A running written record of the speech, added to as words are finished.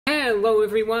Hello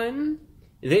everyone,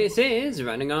 this is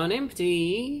Running on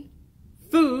Empty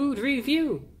Food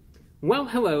Review. Well,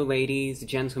 hello ladies,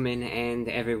 gentlemen, and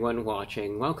everyone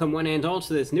watching. Welcome one and all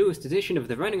to this newest edition of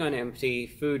the Running on Empty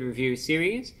Food Review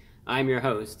series. I'm your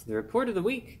host, the Report of the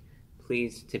Week.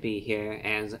 Pleased to be here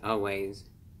as always.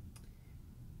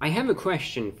 I have a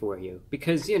question for you,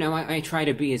 because, you know, I try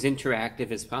to be as interactive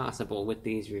as possible with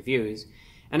these reviews,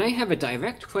 and I have a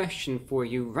direct question for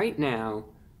you right now.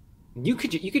 You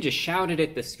could just shout it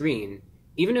at the screen.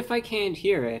 Even if I can't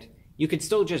hear it, you could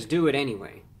still just do it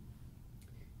anyway.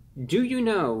 Do you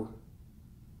know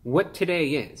what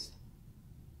today is?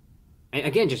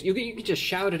 Again, you could just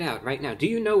shout it out right now. Do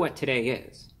you know what today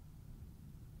is?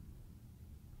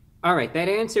 Alright, that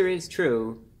answer is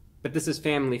true, but this is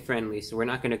family friendly, so we're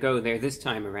not going to go there this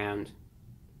time around.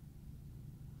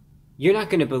 You're not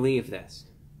going to believe this.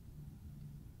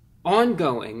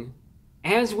 Ongoing,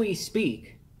 as we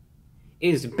speak,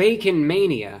 is Bacon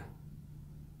Mania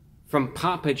from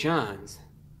Papa John's.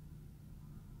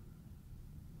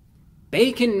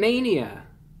 Bacon Mania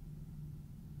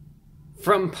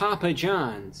from Papa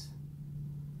John's.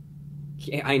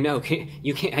 I know,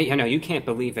 you can't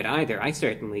believe it either. I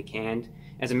certainly can't.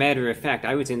 As a matter of fact,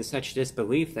 I was in such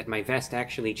disbelief that my vest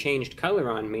actually changed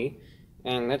color on me,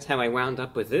 and that's how I wound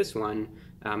up with this one.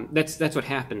 That's what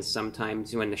happens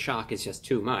sometimes when the shock is just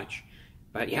too much.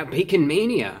 But yeah, Bacon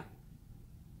Mania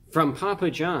from Papa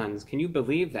John's. Can you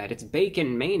believe that? It's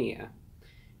Bacon Mania.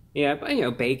 Yeah, but, you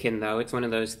know, bacon, though, it's one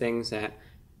of those things that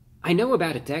I know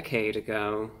about a decade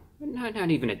ago.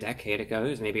 Not even a decade ago. It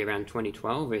was maybe around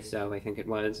 2012 or so, I think it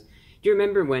was. Do you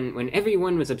remember when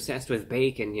everyone was obsessed with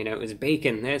bacon? You know, it was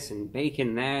bacon this and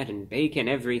bacon that and bacon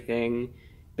everything.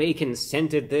 Bacon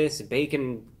scented this,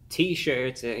 bacon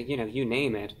t-shirts, you know, you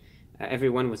name it.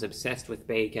 Everyone was obsessed with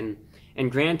bacon. And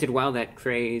granted, while that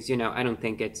craze, you know, I don't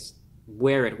think it's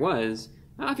where it was,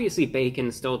 obviously bacon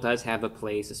still does have a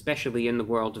place, especially in the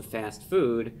world of fast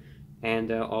food and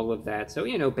all of that. So,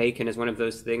 you know, bacon is one of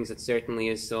those things that certainly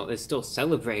is still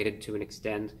celebrated to an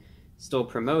extent, still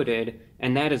promoted,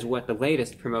 and that is what the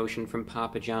latest promotion from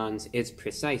Papa John's is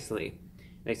precisely.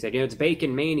 They said, you know, it's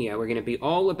Bacon Mania. We're going to be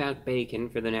all about bacon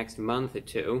for the next month or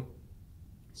two.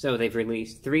 So they've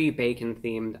released 3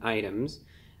 bacon-themed items,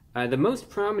 the most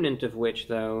prominent of which,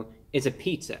 though, is a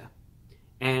pizza.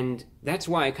 And that's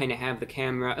why I kind of have the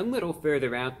camera a little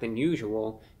further out than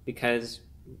usual, because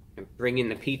I bring in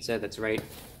the pizza that's right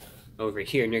over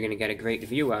here, and you're going to get a great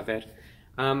view of it.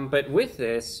 But with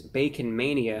this Bacon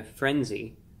Mania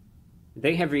frenzy,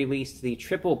 they have released the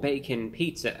Triple Bacon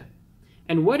Pizza.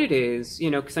 And what it is,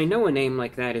 you know, because I know a name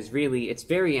like that is really, it's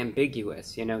very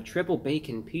ambiguous, you know, Triple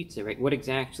Bacon Pizza, right? What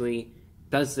exactly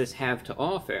does this have to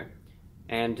offer?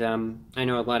 And I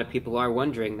know a lot of people are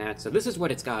wondering that, so this is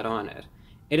what it's got on it.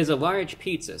 It is a large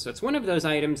pizza, so it's one of those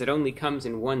items that only comes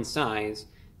in one size,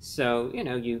 so, you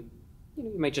know, you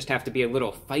might just have to be a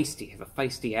little feisty, have a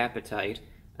feisty appetite,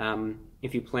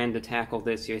 if you plan to tackle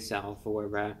this yourself,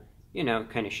 or, you know,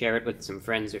 kind of share it with some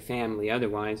friends or family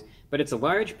otherwise. But it's a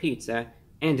large pizza,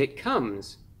 and it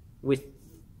comes with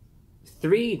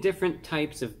 3 different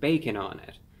types of bacon on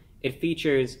it. It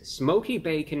features smoky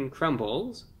bacon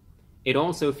crumbles, it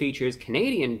also features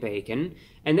Canadian bacon,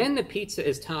 and then the pizza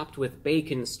is topped with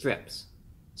bacon strips.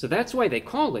 So that's why they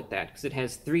call it that, because it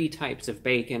has 3 types of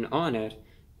bacon on it,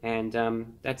 and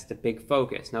that's the big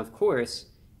focus. Now, of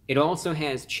course, it also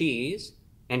has cheese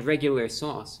and regular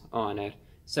sauce on it,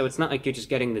 so it's not like you're just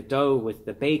getting the dough with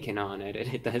the bacon on it.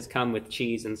 It does come with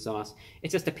cheese and sauce.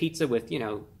 It's just a pizza with, you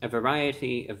know, a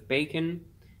variety of bacon,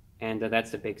 and that's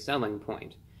the big selling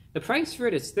point. The price for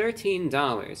it is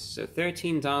 $13, so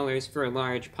 $13 for a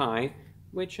large pie,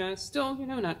 which still, you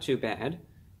know, not too bad.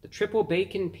 The Triple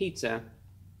Bacon Pizza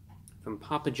from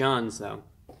Papa John's, though,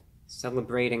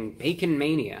 celebrating Bacon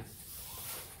Mania.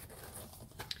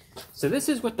 So this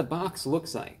is what the box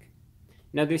looks like.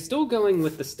 Now, they're still going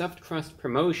with the stuffed crust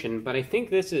promotion, but I think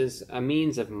this is a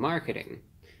means of marketing,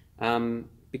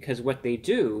 because what they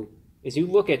do is you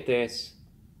look at this,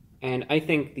 and I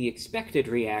think the expected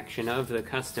reaction of the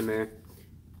customer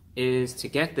is to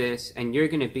get this, and you're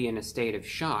going to be in a state of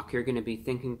shock. You're going to be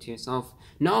thinking to yourself,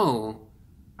 no,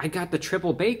 I got the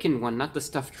triple bacon one, not the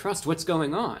stuffed crust. What's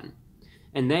going on?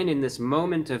 And then in this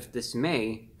moment of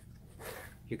dismay,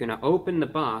 you're going to open the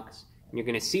box, and you're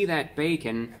going to see that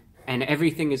bacon, and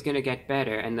everything is going to get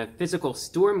better, and the physical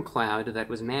storm cloud that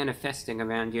was manifesting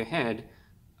around your head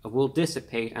will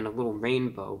dissipate, and a little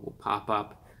rainbow will pop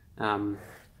up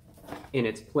in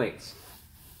its place.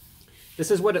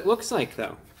 This is what it looks like,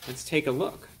 though. Let's take a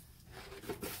look.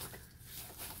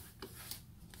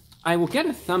 I will get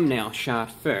a thumbnail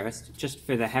shot first, just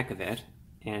for the heck of it.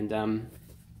 And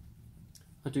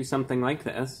I'll do something like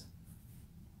this.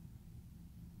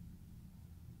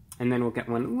 And then we'll get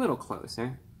one a little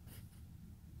closer.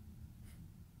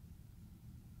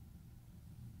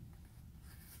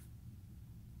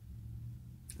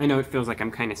 I know it feels like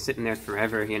I'm kind of sitting there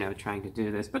forever, you know, trying to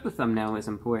do this, but the thumbnail is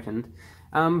important.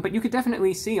 But you could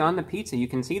definitely see on the pizza, you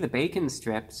can see the bacon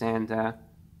strips and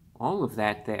all of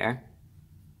that there.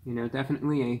 You know,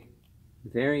 definitely a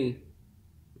very,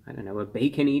 I don't know, a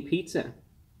bacon-y pizza.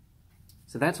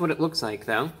 So that's what it looks like,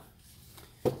 though.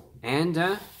 And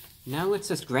now let's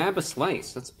just grab a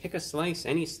slice. Let's pick a slice,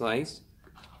 any slice.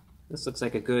 This looks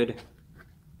like a good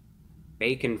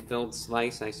bacon-filled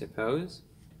slice, I suppose.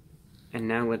 And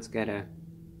now let's get a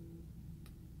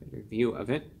better view of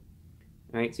it.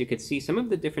 Alright, so you could see some of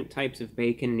the different types of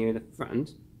bacon near the front.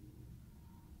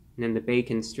 And then the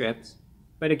bacon strips.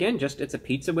 But again, just it's a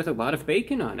pizza with a lot of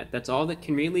bacon on it. That's all that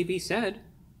can really be said.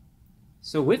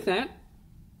 So with that,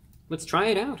 let's try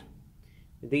it out.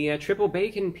 The triple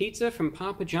bacon pizza from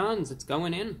Papa John's, it's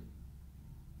going in.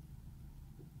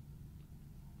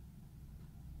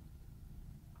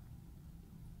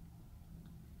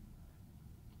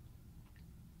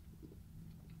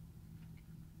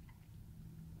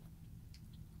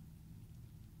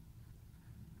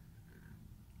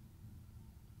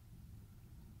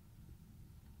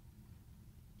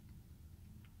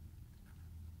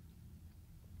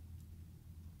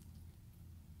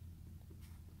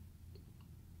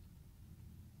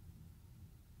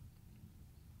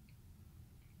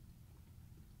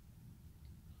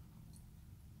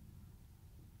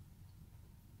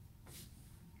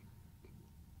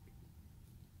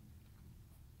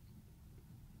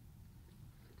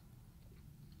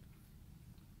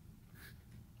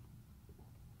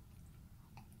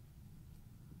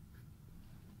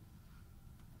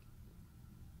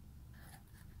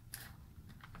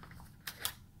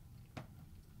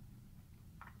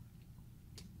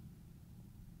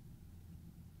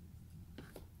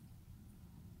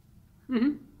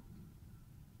 Mm-hmm.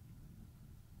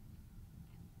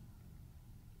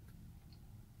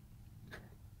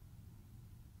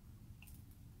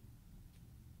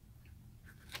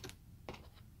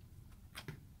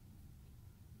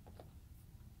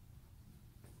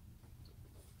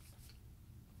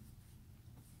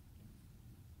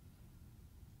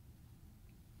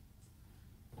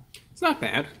 It's not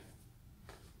bad.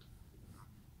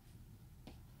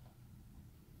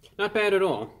 Not bad at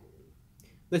all.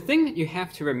 The thing that you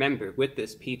have to remember with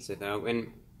this pizza, though,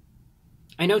 and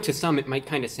I know to some it might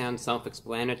kind of sound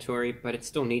self-explanatory, but it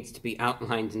still needs to be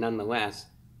outlined nonetheless.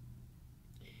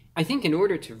 I think in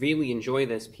order to really enjoy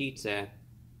this pizza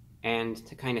and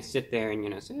to kind of sit there and, you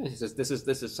know, say, oh, this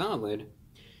is solid,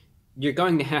 you're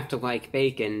going to have to like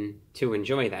bacon to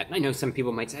enjoy that. And I know some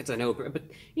people might say it's an over, but,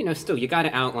 you know, still, you got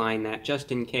to outline that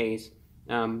just in case,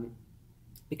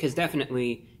 because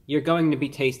definitely you're going to be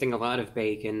tasting a lot of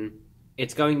bacon.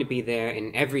 It's going to be there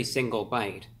in every single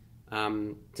bite,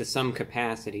 to some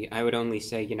capacity. I would only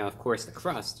say, you know, of course, the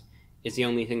crust is the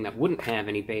only thing that wouldn't have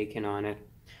any bacon on it.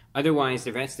 Otherwise,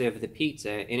 the rest of the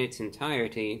pizza, in its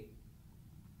entirety,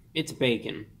 it's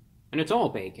bacon. And it's all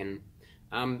bacon.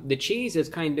 The cheese is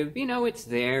kind of, you know, it's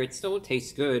there, it still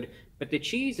tastes good, but the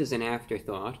cheese is an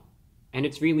afterthought, and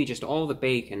it's really just all the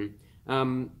bacon.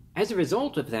 As a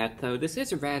result of that, though, this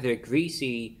is a rather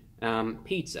greasy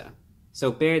pizza. So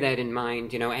bear that in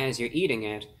mind, you know, as you're eating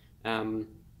it,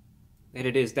 that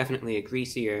it is definitely a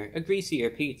greasier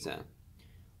pizza.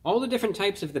 All the different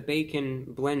types of the bacon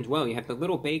blend well. You have the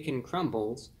little bacon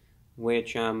crumbles,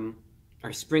 which are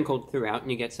sprinkled throughout,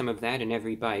 and you get some of that in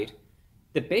every bite.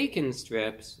 The bacon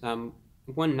strips,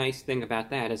 one nice thing about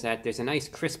that is that there's a nice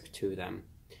crisp to them.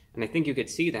 And I think you could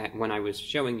see that when I was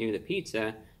showing you the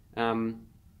pizza.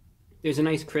 There's a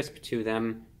nice crisp to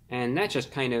them, and that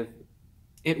just kind of,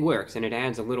 it works, and it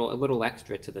adds a little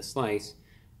extra to the slice.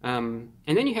 And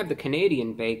then you have the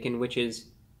Canadian bacon, which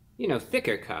is, you know,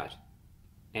 thicker cut.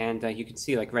 And you can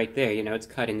see, like, right there, you know, it's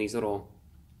cut in these little,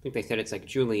 I think they said it's like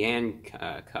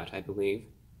julienne-cut, I believe.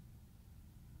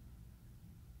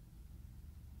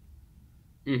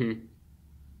 Mm-hmm.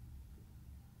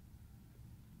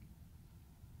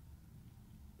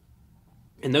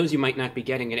 And those you might not be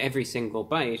getting at every single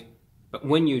bite, but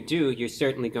when you do, you're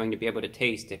certainly going to be able to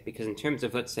taste it, because in terms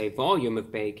of, let's say, volume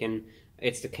of bacon,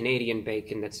 it's the Canadian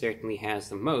bacon that certainly has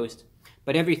the most,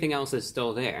 but everything else is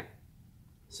still there.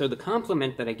 So the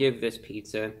compliment that I give this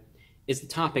pizza is the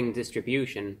topping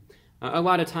distribution. A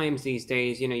lot of times these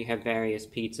days, you know, you have various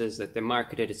pizzas that they're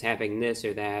marketed as having this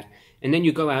or that, and then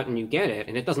you go out and you get it,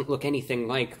 and it doesn't look anything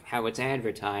like how it's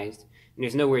advertised, and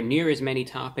there's nowhere near as many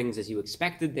toppings as you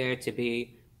expected there to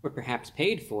be, or perhaps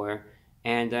paid for,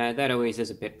 and that always is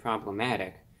a bit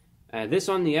problematic. This,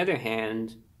 on the other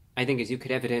hand, I think, as you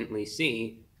could evidently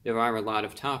see, there are a lot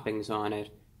of toppings on it,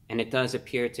 and it does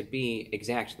appear to be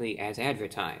exactly as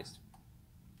advertised.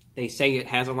 They say it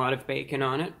has a lot of bacon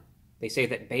on it. They say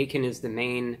that bacon is the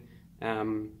main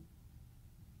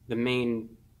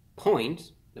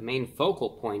point, the main focal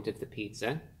point of the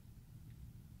pizza.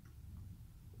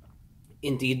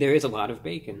 Indeed, there is a lot of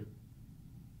bacon.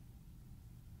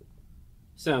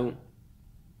 So,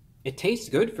 it tastes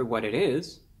good for what it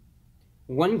is.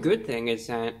 One good thing is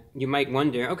that you might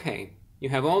wonder, okay, you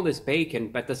have all this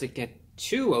bacon, but does it get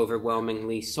too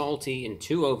overwhelmingly salty and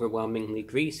too overwhelmingly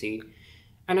greasy?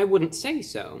 And I wouldn't say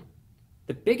so.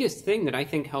 The biggest thing that I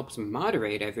think helps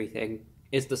moderate everything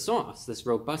is the sauce, this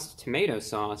robust tomato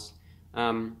sauce.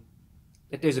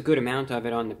 That there's a good amount of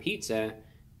it on the pizza,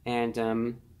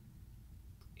 and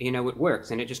you know, it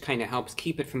works, and it just kind of helps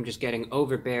keep it from just getting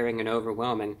overbearing and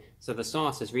overwhelming. So the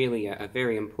sauce is really a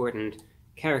very important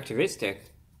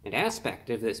characteristic and aspect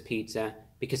of this pizza,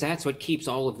 because that's what keeps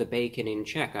all of the bacon in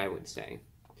check, I would say.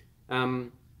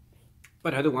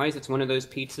 But otherwise, it's one of those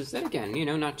pizzas that, again, you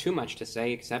know, not too much to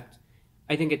say, except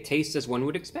I think it tastes as one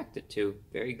would expect it to.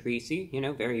 Very greasy, you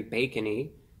know, very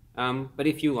bacony. But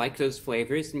if you like those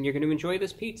flavors, then you're going to enjoy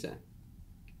this pizza.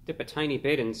 Dip a tiny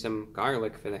bit in some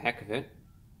garlic for the heck of it.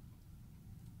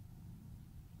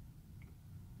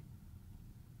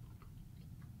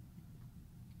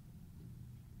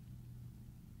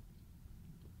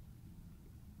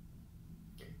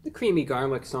 The creamy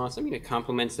garlic sauce, I mean, it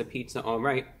complements the pizza all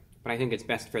right, but I think it's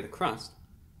best for the crust.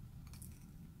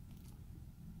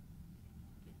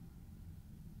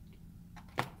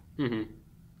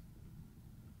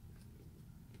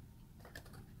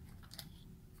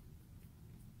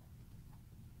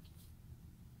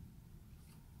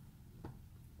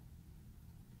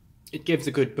 It gives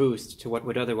a good boost to what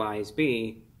would otherwise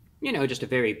be, you know, just a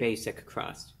very basic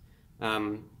crust.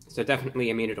 So definitely,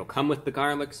 I mean, it'll come with the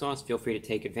garlic sauce. Feel free to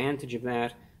take advantage of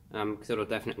that, because it'll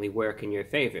definitely work in your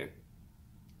favor.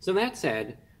 So that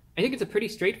said, I think it's a pretty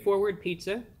straightforward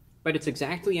pizza, but it's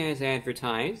exactly as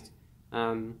advertised.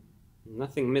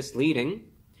 Nothing misleading,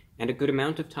 and a good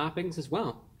amount of toppings as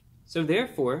well. So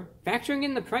therefore, factoring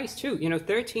in the price too, you know,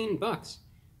 $13.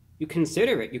 You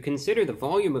consider it. You consider the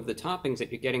volume of the toppings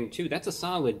that you're getting too. That's a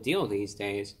solid deal these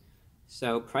days.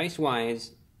 So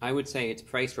price-wise, I would say it's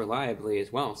priced reliably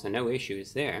as well, so no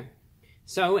issues there.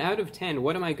 So out of 10,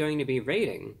 what am I going to be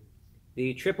rating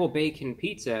the triple bacon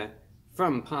pizza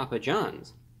from Papa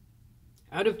John's?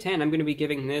 Out of 10, I'm going to be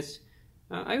giving this,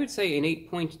 I would say, an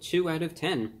 8.2 out of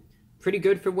 10. Pretty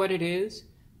good for what it is.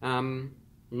 No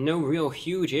real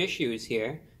huge issues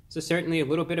here. So certainly a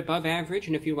little bit above average,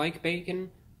 and if you like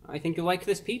bacon, I think you'll like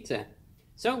this pizza.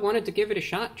 So wanted to give it a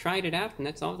shot, tried it out, and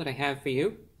that's all that I have for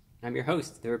you. I'm your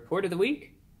host, The Report of the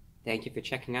Week. Thank you for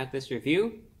checking out this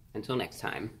review. Until next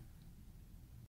time.